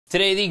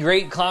Today, the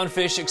great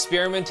clownfish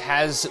experiment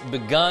has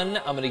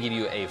begun. I'm gonna give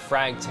you a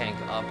frag tank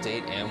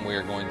update, and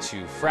we're going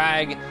to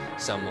frag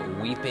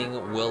some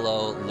Weeping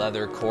Willow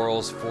leather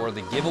corals for the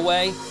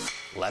giveaway.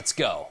 Let's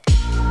go.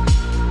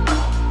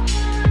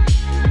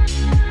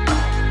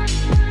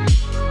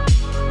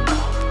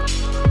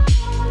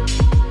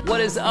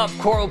 What is up,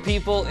 coral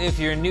people? If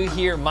you're new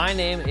here, my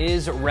name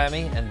is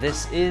Remy, and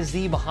this is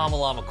the Bahama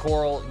Llama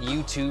Coral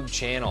YouTube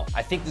channel.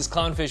 I think this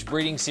clownfish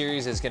breeding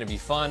series is gonna be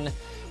fun.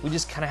 We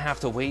just kind of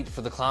have to wait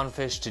for the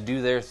clownfish to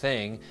do their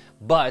thing.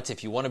 But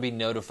if you want to be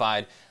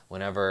notified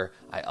whenever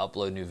I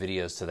upload new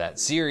videos to that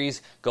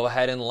series, go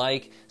ahead and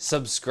like,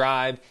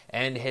 subscribe,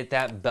 and hit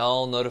that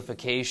bell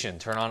notification.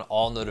 Turn on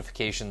all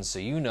notifications so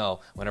you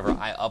know whenever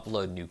I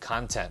upload new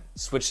content.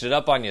 Switched it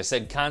up on you,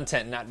 said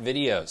content, not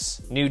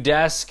videos. New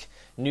desk,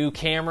 new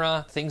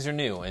camera, things are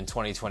new in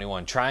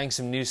 2021. Trying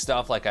some new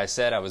stuff like I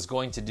said I was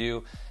going to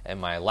do in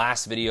my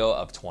last video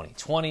of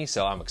 2020,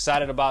 so I'm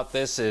excited about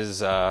this.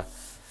 Is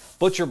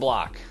butcher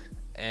block.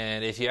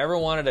 And if you ever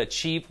wanted a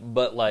cheap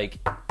but like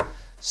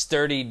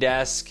sturdy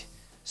desk,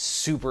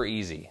 super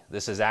easy.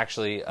 This is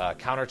actually a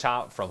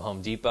countertop from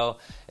Home Depot.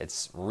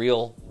 It's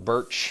real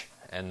birch,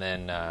 and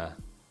then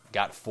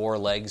got 4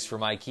 legs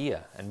from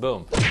IKEA, and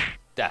boom,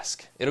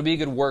 desk. It'll be a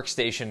good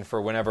workstation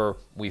for whenever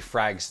we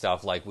frag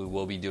stuff like we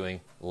will be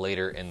doing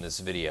later in this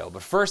video.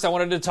 But first, I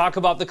wanted to talk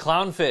about the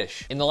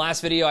clownfish. In the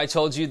last video, I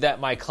told you that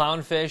my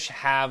clownfish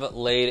have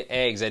laid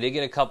eggs. I did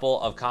get a couple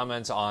of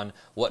comments on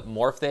what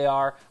morph they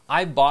are.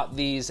 I bought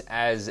these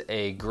as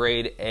a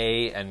grade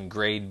A and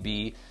grade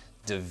B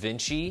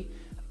DaVinci.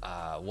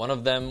 One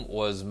of them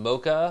was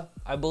mocha,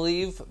 I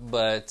believe,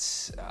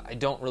 but I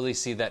don't really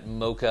see that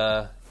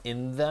mocha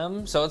in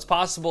them. So it's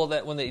possible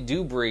that when they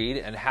do breed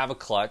and have a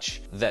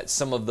clutch, that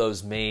some of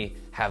those may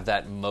have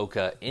that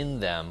mocha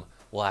in them.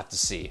 We'll have to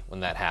see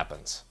when that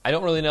happens. I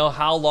don't really know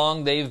how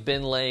long they've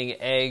been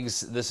laying eggs.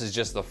 This is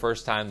just the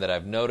first time that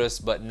I've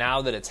noticed, but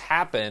now that it's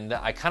happened,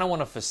 I kind of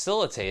want to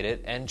facilitate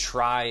it and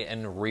try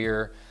and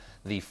rear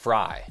the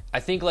fry. I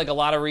think like a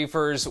lot of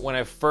reefers, when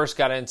I first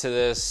got into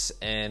this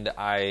and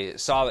I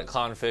saw that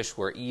clownfish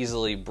were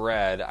easily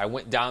bred, I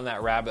went down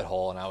that rabbit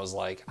hole and I was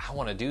like, I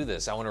want to do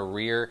this. I want to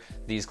rear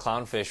these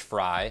clownfish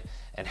fry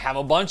and have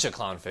a bunch of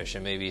clownfish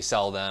and maybe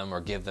sell them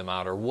or give them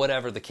out or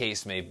whatever the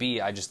case may be.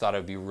 I just thought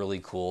it'd be really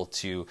cool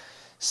to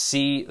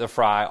see the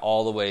fry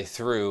all the way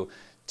through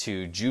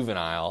to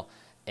juvenile,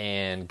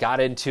 and got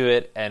into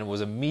it and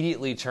was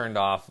immediately turned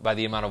off by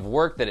the amount of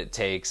work that it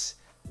takes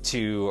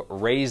to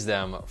raise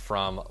them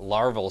from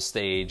larval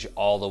stage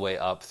all the way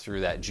up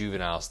through that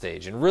juvenile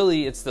stage. And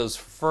really it's those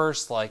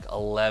first like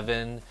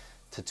 11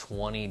 to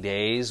 20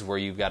 days where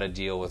you've got to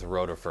deal with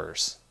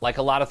rotifers. Like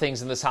a lot of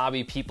things in this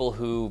hobby, people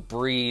who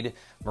breed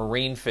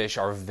marine fish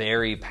are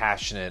very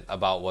passionate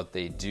about what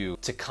they do.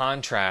 To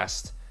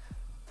contrast,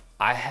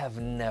 I have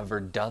never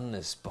done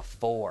this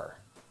before.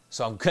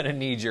 So I'm gonna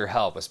need your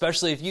help,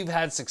 especially if you've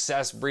had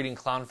success breeding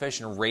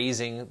clownfish and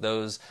raising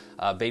those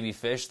baby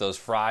fish, those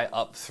fry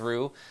up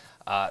through.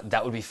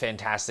 That would be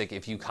fantastic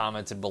if you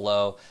commented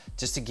below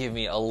just to give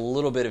me a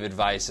little bit of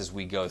advice as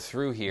we go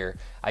through here.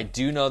 I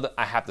do know that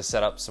I have to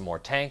set up some more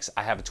tanks.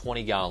 I have a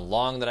 20-gallon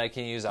long that I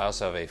can use. I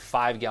also have a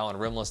 5-gallon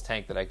rimless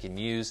tank that I can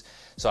use.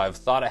 So I've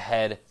thought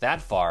ahead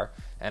that far,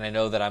 and I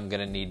know that I'm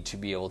gonna need to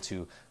be able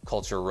to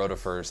culture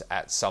rotifers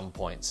at some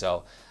point.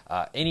 So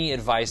any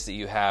advice that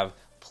you have,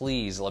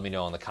 please let me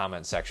know in the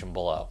comment section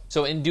below.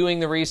 So in doing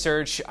the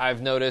research,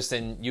 I've noticed,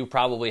 and you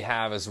probably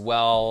have as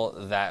well,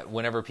 that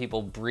whenever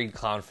people breed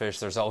clownfish,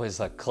 there's always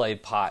a clay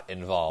pot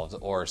involved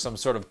or some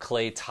sort of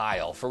clay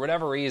tile. For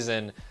whatever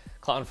reason,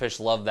 clownfish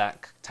love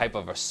that type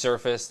of a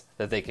surface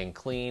that they can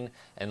clean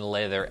and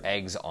lay their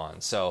eggs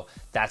on. So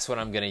that's what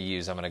I'm gonna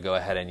use. I'm gonna go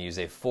ahead and use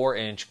a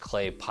 4-inch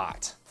clay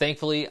pot.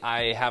 Thankfully,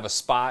 I have a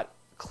spot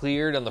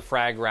cleared on the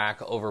frag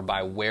rack over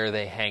by where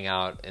they hang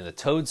out in the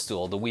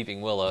toadstool. The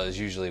Weeping Willow is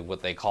usually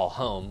what they call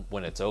home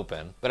when it's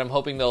open, but I'm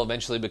hoping they'll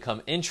eventually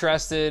become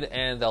interested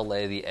and they'll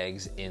lay the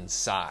eggs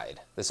inside.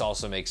 This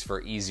also makes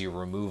for easy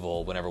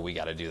removal whenever we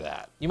got to do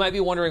that. You might be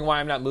wondering why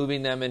I'm not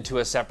moving them into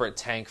a separate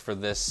tank for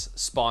this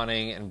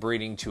spawning and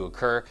breeding to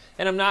occur,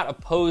 and I'm not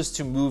opposed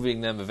to moving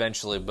them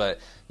eventually,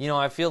 but you know,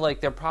 I feel like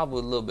they're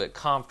probably a little bit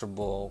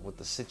comfortable with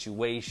the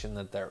situation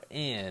that they're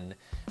in,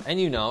 and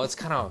you know, it's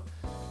kind of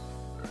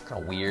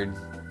weird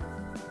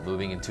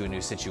moving into a new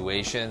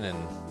situation and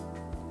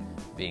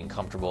being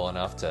comfortable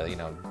enough to, you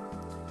know,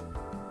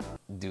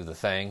 do the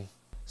thing.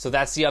 So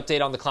that's the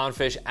update on the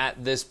clownfish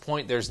at this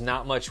point. There's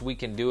not much we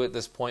can do at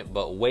this point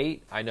but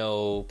wait. I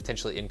know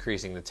potentially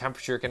increasing the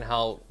temperature can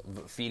help,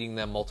 feeding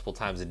them multiple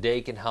times a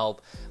day can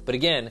help, but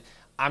again,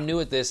 I'm new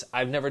at this,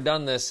 I've never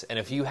done this, and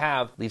if you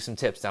have, leave some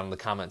tips down in the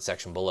comment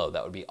section below.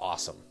 That would be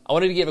awesome. I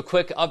wanted to give a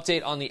quick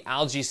update on the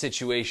algae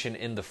situation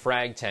in the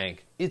frag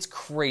tank. It's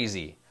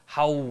crazy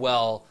how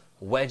well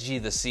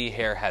Wedgie the sea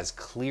hare has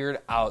cleared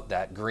out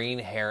that green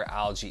hair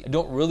algae. I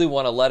don't really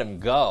want to let him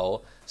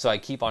go, so I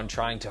keep on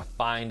trying to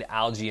find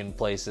algae in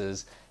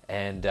places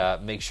and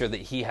make sure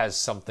that he has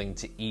something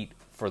to eat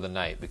for the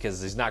night,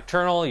 because he's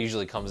nocturnal. He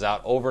usually comes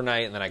out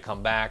overnight and then I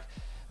come back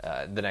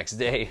the next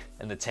day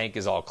and the tank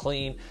is all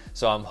clean.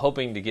 So I'm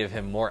hoping to give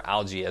him more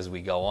algae as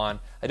we go on.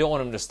 I don't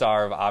want him to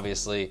starve,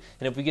 obviously.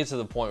 And if we get to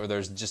the point where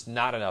there's just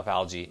not enough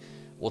algae,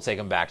 we'll take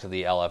him back to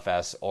the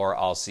LFS, or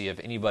I'll see if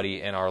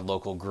anybody in our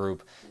local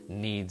group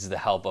needs the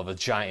help of a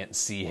giant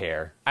sea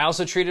hare. I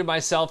also treated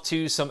myself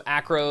to some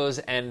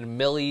acros and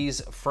millies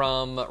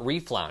from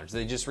Reef Lounge.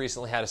 They just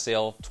recently had a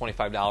sale,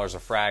 $25 a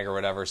frag or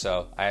whatever,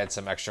 so I had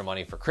some extra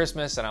money for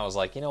Christmas, and I was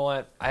like, you know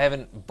what? I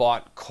haven't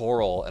bought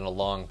coral in a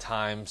long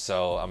time,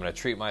 so I'm gonna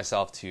treat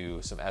myself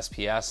to some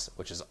SPS,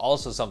 which is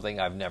also something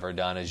I've never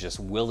done, is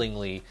just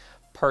willingly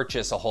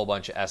purchase a whole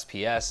bunch of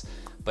SPS,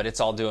 but it's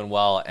all doing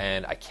well,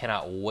 and I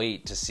cannot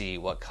wait to see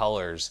what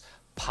colors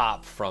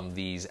pop from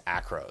these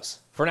acros.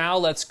 For now,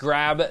 let's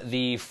grab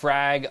the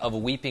frag of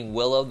Weeping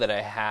Willow that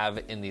I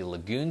have in the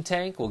lagoon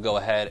tank. We'll go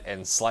ahead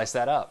and slice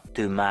that up.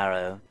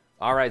 Tomorrow.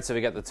 All right, so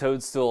we got the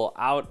toadstool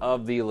out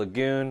of the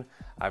lagoon.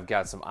 I've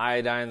got some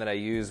iodine that I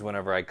use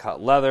whenever I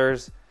cut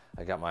leathers.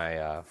 I got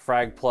my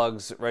frag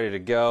plugs ready to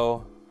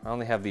go. I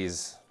only have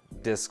these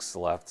discs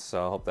left,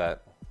 so I hope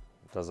that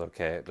does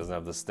okay. It doesn't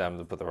have the stem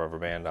to put the rubber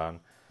band on.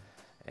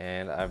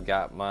 And I've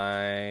got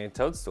my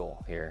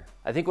toadstool here.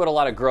 I think what a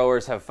lot of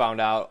growers have found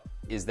out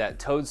is that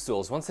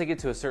toadstools, once they get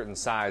to a certain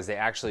size, they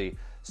actually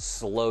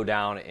slow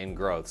down in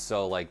growth.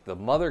 So like the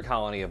mother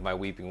colony of my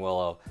Weeping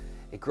Willow,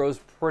 it grows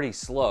pretty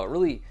slow. It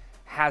really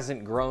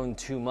hasn't grown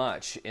too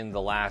much in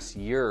the last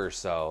year or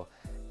so.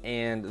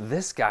 And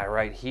this guy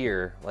right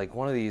here, like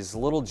one of these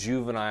little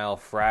juvenile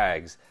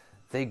frags,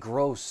 they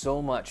grow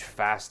so much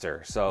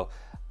faster. So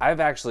I've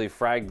actually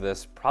fragged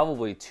this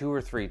probably 2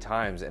 or 3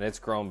 times, and it's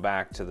grown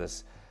back to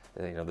this,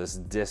 you know, this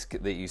disc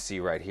that you see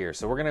right here.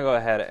 So we're gonna go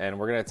ahead and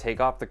we're gonna take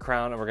off the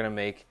crown, and we're gonna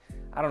make,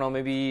 I don't know,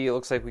 maybe it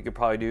looks like we could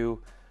probably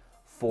do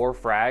 4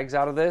 frags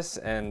out of this,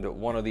 and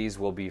one of these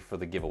will be for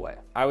the giveaway.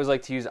 I always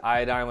like to use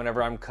iodine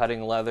whenever I'm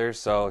cutting leather,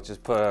 so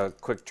just put a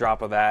quick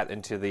drop of that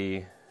into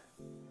the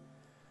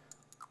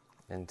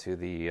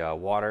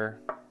water.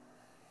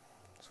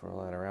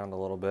 Swirl that around a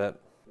little bit.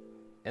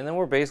 And then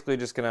we're basically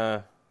just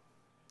gonna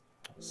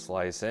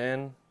slice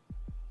in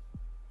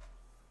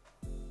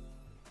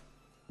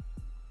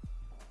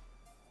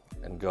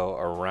and go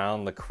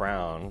around the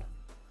crown.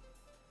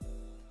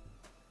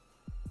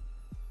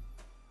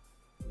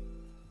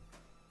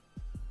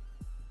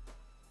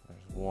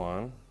 There's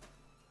 1,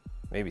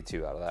 maybe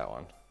 2 out of that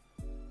one.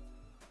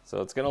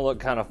 So it's gonna look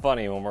kind of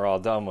funny when we're all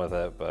done with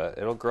it, but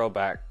it'll grow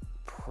back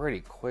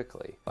pretty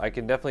quickly. I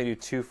can definitely do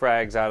 2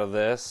 frags out of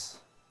this.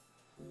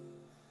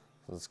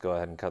 So let's go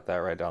ahead and cut that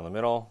right down the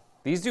middle.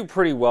 These do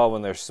pretty well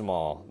when they're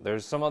small.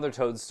 There's some other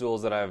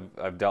toadstools that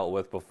I've dealt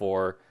with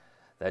before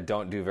that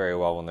don't do very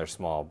well when they're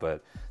small,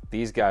 but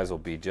these guys will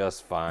be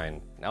just fine.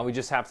 Now we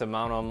just have to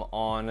mount them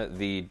on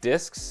the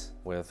discs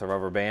with a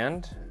rubber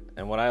band.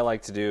 And what I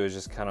like to do is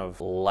just kind of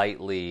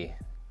lightly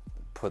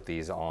put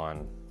these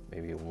on.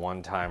 Maybe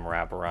 1 time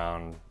wrap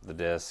around the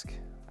disc.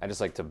 I just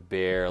like to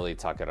barely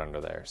tuck it under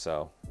there,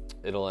 so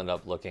it'll end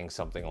up looking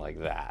something like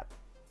that.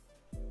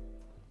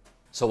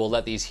 So we'll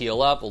let these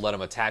heal up, we'll let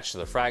them attach to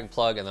the frag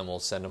plug, and then we'll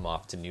send them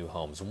off to new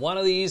homes. One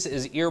of these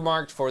is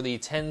earmarked for the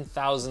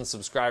 10,000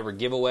 subscriber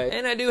giveaway.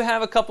 And I do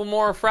have a couple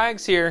more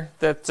frags here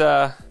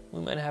that we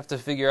might have to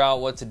figure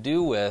out what to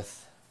do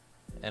with.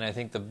 And I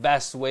think the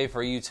best way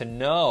for you to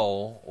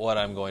know what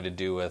I'm going to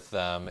do with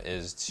them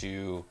is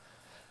to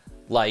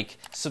like,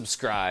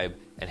 subscribe,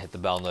 and hit the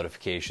bell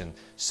notification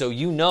so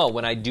you know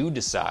when I do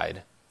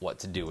decide what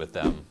to do with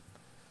them.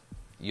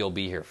 You'll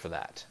be here for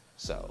that.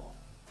 So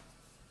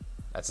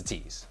that's a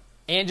tease.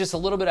 And just a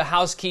little bit of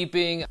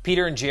housekeeping.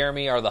 Peter and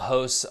Jeremy are the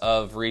hosts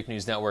of Reef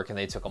News Network, and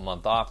they took a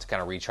month off to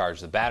kind of recharge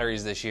the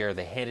batteries this year.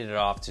 They handed it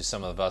off to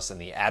some of us in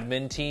the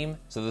admin team.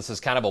 So this is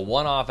kind of a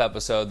one-off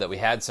episode that we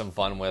had some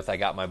fun with. I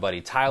got my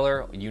buddy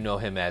Tyler, you know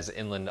him as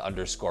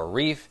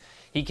Inland_Reef.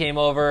 He came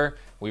over,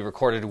 we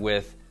recorded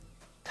with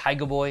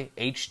Tigerboy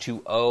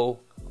H2O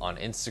on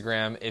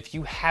Instagram. If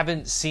you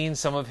haven't seen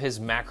some of his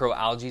macro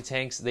algae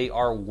tanks, they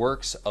are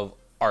works of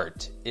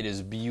art. It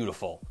is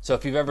beautiful. So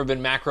if you've ever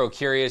been macro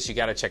curious, you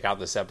got to check out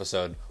this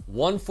episode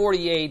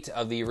 148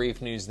 of the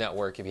Reef News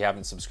Network. If you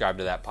haven't subscribed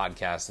to that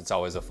podcast, it's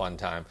always a fun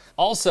time.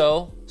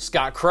 Also,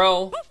 Scott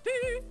Crow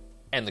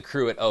and the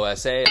crew at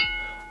OSA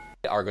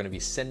are going to be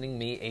sending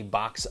me a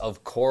box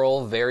of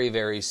coral very,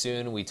 very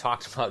soon. We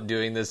talked about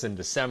doing this in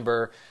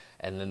December,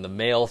 and then the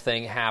mail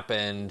thing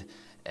happened,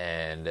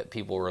 and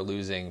people were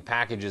losing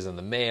packages in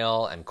the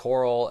mail, and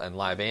coral and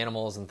live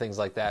animals and things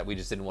like that. We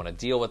just didn't want to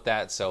deal with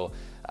that. So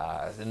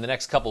in the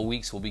next couple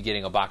weeks, we'll be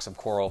getting a box of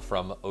coral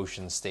from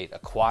Ocean State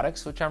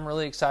Aquatics, which I'm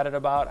really excited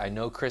about. I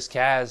know Chris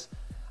Kaz,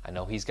 I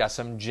know he's got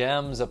some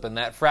gems up in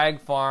that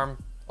frag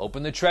farm.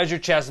 Open the treasure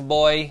chest,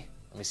 boy.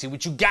 Let me see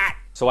what you got.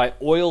 So I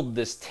oiled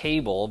this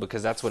table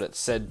because that's what it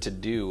said to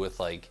do with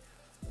like,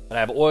 but I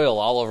have oil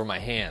all over my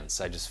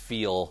hands. I just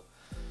feel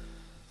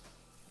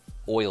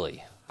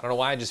oily. I don't know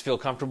why, I just feel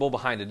comfortable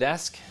behind a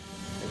desk.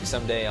 Maybe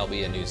someday I'll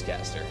be a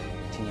newscaster,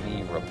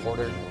 TV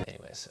reporter.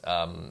 Anyways,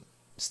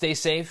 stay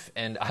safe,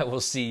 and I will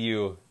see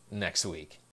you next week.